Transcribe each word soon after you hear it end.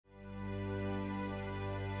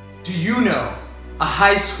Do you know a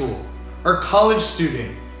high school or college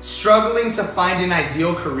student struggling to find an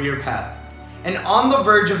ideal career path and on the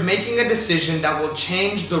verge of making a decision that will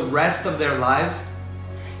change the rest of their lives?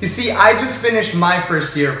 You see, I just finished my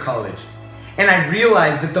first year of college, and I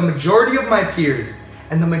realized that the majority of my peers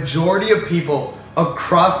and the majority of people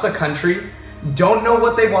across the country don't know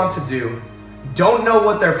what they want to do, don't know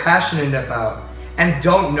what they're passionate about, and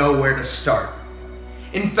don't know where to start.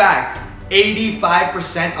 In fact,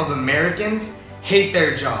 85% of Americans hate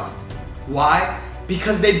their job. Why?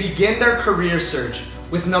 Because they begin their career search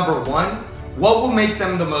with number 1, what will make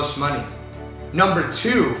them the most money? Number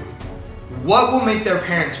 2, what will make their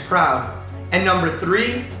parents proud? And number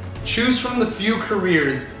 3, choose from the few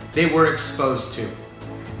careers they were exposed to.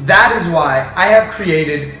 That is why I have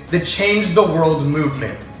created the Change the World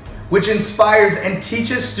movement, which inspires and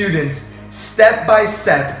teaches students step by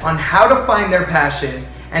step on how to find their passion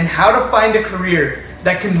and how to find a career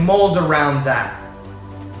that can mold around that.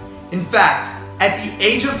 In fact, at the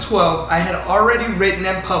age of 12, I had already written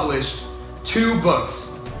and published 2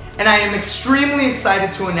 books, and I am extremely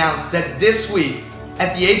excited to announce that this week,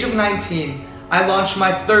 at the age of 19, I launched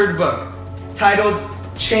my 3rd book, titled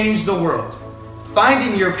Change the World: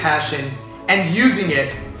 Finding Your Passion and Using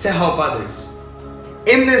It to Help Others.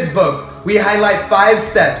 In this book, we highlight 5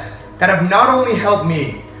 steps that have not only helped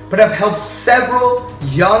me, but have helped several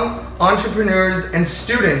young entrepreneurs and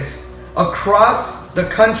students across the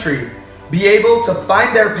country be able to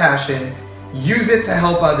find their passion, use it to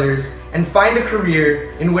help others, and find a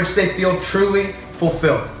career in which they feel truly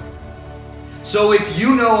fulfilled. So if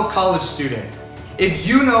you know a college student, if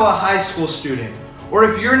you know a high school student, or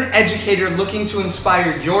if you're an educator looking to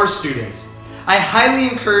inspire your students, I highly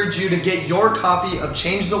encourage you to get your copy of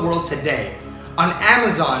Change the World today on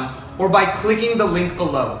Amazon or by clicking the link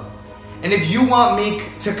below. And if you want me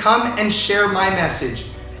to come and share my message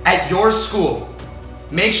at your school,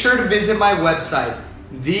 make sure to visit my website,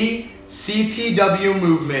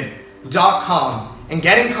 thectwmovement.com, and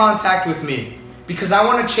get in contact with me, because I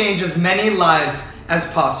want to change as many lives as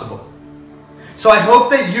possible. So I hope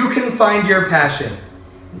that you can find your passion,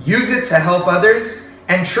 use it to help others,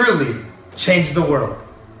 and truly change the world.